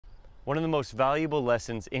One of the most valuable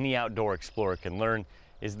lessons any outdoor explorer can learn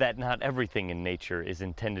is that not everything in nature is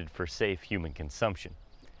intended for safe human consumption.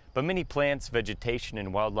 But many plants, vegetation,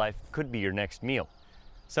 and wildlife could be your next meal.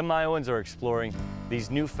 Some Iowans are exploring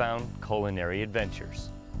these newfound culinary adventures.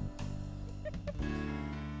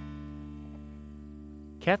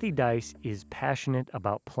 Kathy Dice is passionate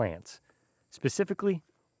about plants, specifically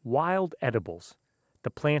wild edibles, the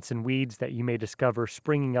plants and weeds that you may discover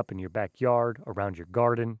springing up in your backyard, around your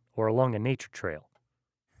garden, or along a nature trail.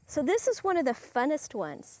 So this is one of the funnest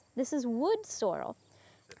ones. This is wood sorrel.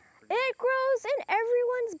 It grows in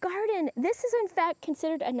everyone's garden. This is in fact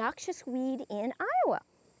considered a noxious weed in Iowa.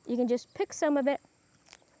 You can just pick some of it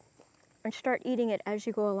and start eating it as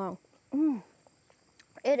you go along.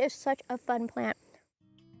 It is such a fun plant.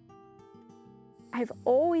 I've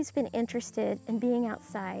always been interested in being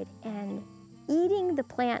outside, and eating the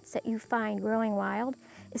plants that you find growing wild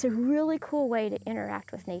is a really cool way to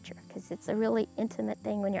interact with nature, because it's a really intimate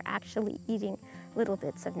thing when you're actually eating little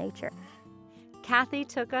bits of nature. Kathy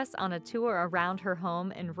took us on a tour around her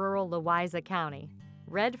home in rural Louisa County,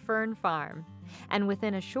 Red Fern Farm, and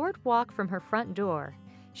within a short walk from her front door,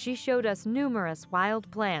 she showed us numerous wild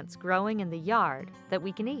plants growing in the yard that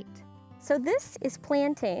we can eat. So this is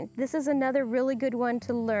plantain. This is another really good one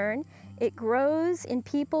to learn. It grows in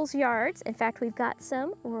people's yards. In fact, we've got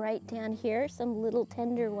some right down here, some little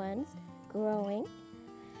tender ones growing.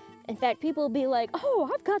 In fact, people will be like,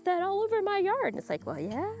 oh, I've got that all over my yard. And it's like, well,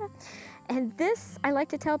 yeah. And this, I like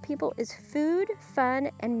to tell people, is food,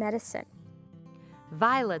 fun, and medicine.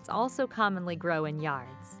 Violets also commonly grow in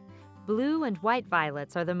yards. Blue and white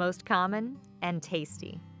violets are the most common and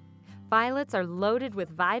tasty. Violets are loaded with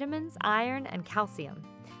vitamins, iron, and calcium,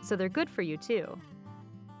 so they're good for you too.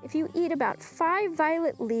 If you eat about 5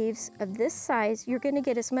 violet leaves of this size, you're going to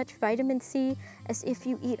get as much vitamin C as if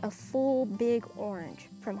you eat a full big orange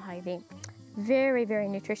from Hy-Vee. Very, very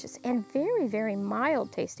nutritious and very, very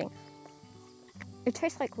mild tasting. It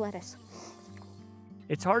tastes like lettuce.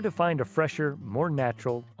 It's hard to find a fresher, more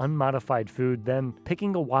natural, unmodified food than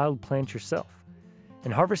picking a wild plant yourself.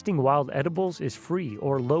 And harvesting wild edibles is free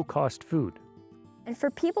or low-cost food. And for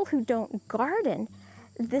people who don't garden,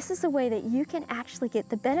 this is a way that you can actually get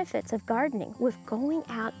the benefits of gardening with going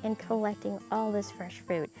out and collecting all this fresh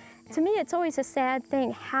food. To me, it's always a sad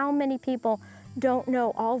thing how many people don't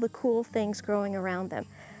know all the cool things growing around them.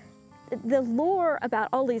 The lore about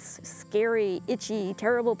all these scary, itchy,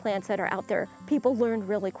 terrible plants that are out there, people learn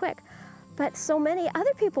really quick. But so many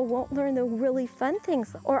other people won't learn the really fun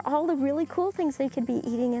things or all the really cool things they could be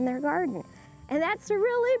eating in their garden. And that's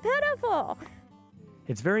really pitiful.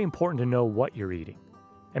 It's very important to know what you're eating.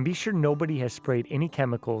 And be sure nobody has sprayed any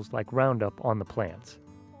chemicals like Roundup on the plants.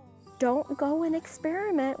 Don't go and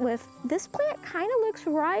experiment with, this plant kind of looks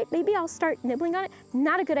right, maybe I'll start nibbling on it.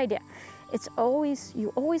 Not a good idea.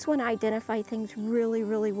 You always want to identify things really,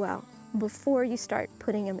 really well before you start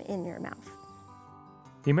putting them in your mouth.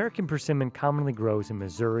 The American persimmon commonly grows in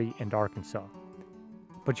Missouri and Arkansas,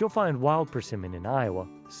 but you'll find wild persimmon in Iowa,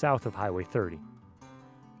 south of Highway 30.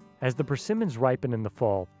 As the persimmons ripen in the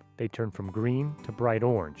fall, they turn from green to bright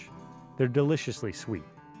orange. They're deliciously sweet,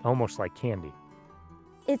 almost like candy.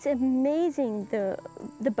 It's amazing, the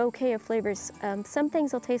bouquet of flavors. Some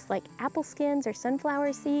things will taste like apple skins or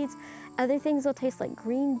sunflower seeds. Other things will taste like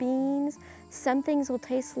green beans. Some things will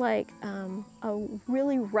taste like a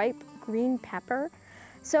really ripe green pepper.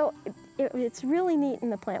 So it's really neat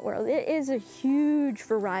in the plant world. It is a huge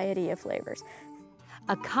variety of flavors.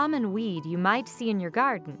 A common weed you might see in your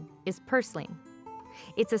garden is purslane.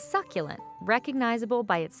 It's a succulent, recognizable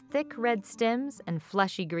by its thick red stems and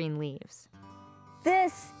fleshy green leaves.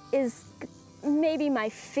 This is maybe my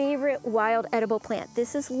favorite wild edible plant.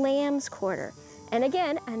 This is lamb's quarter. And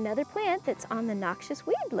again, another plant that's on the noxious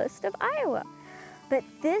weed list of Iowa. But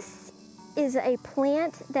this is a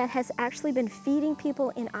plant that has actually been feeding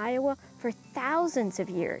people in Iowa for thousands of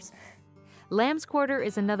years. Lamb's quarter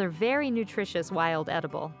is another very nutritious wild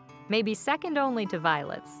edible, maybe second only to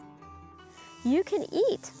violets. You can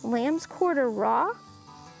eat lamb's quarter raw,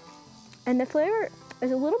 and the flavor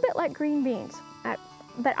is a little bit like green beans.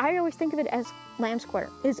 But I always think of it as lamb's quarter.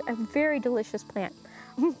 It's a very delicious plant.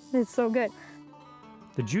 It's so good.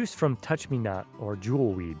 The juice from touch-me-not or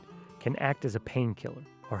jewelweed can act as a painkiller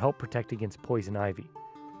or help protect against poison ivy,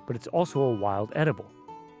 but it's also a wild edible.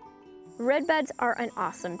 Redbuds are an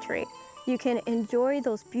awesome tree. You can enjoy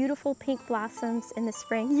those beautiful pink blossoms in the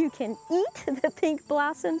spring. You can eat the pink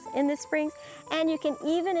blossoms in the springs, and you can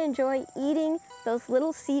even enjoy eating those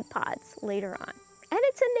little seed pods later on. And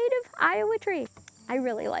it's a native Iowa tree. I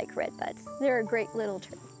really like redbuds. They're a great little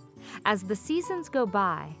tree. As the seasons go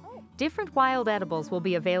by, Different wild edibles will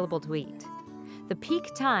be available to eat. The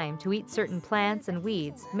peak time to eat certain plants and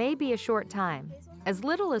weeds may be a short time, as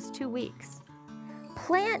little as 2 weeks.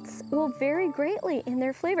 Plants will vary greatly in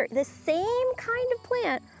their flavor. The same kind of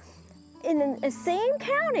plant in the same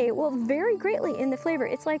county will vary greatly in the flavor.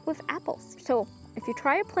 It's like with apples. So if you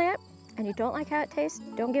try a plant and you don't like how it tastes,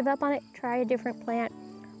 don't give up on it. Try a different plant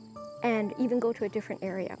and even go to a different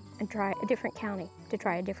area and try a different county to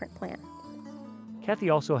try a different plant.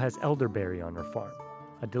 Kathy also has elderberry on her farm,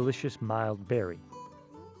 a delicious mild berry.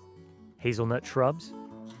 Hazelnut shrubs,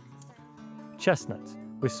 chestnuts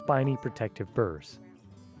with spiny protective burrs,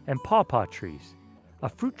 and pawpaw trees, a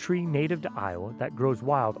fruit tree native to Iowa that grows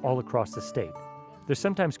wild all across the state. They're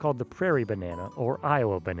sometimes called the prairie banana or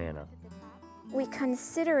Iowa banana. We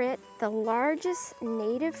consider it the largest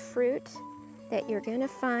native fruit that you're going to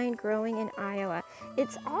find growing in Iowa.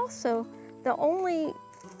 It's also the only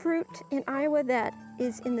fruit in Iowa that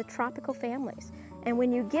is in the tropical families. And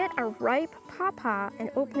when you get a ripe pawpaw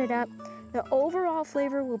and open it up, the overall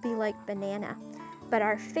flavor will be like banana. But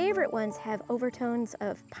our favorite ones have overtones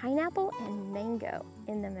of pineapple and mango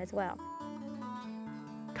in them as well.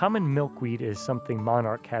 Common milkweed is something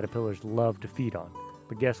monarch caterpillars love to feed on.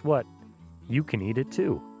 But guess what? You can eat it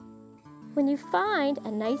too. When you find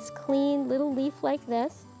a nice clean little leaf like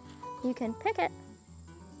this, you can pick it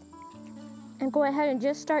and go ahead and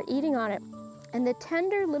just start eating on it. And the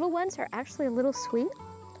tender little ones are actually a little sweet.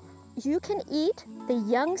 You can eat the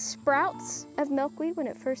young sprouts of milkweed when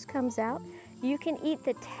it first comes out. You can eat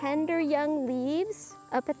the tender young leaves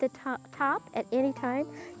up at the top at any time.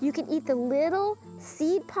 You can eat the little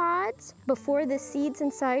seed pods before the seeds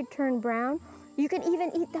inside turn brown. You can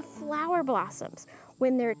even eat the flower blossoms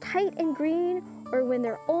when they're tight and green or when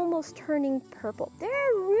they're almost turning purple. They're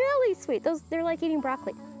really sweet. They're like eating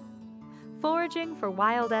broccoli. Foraging for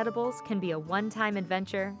wild edibles can be a one-time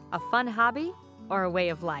adventure, a fun hobby, or a way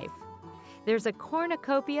of life. There's a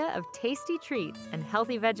cornucopia of tasty treats and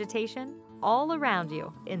healthy vegetation all around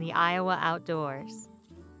you in the Iowa outdoors.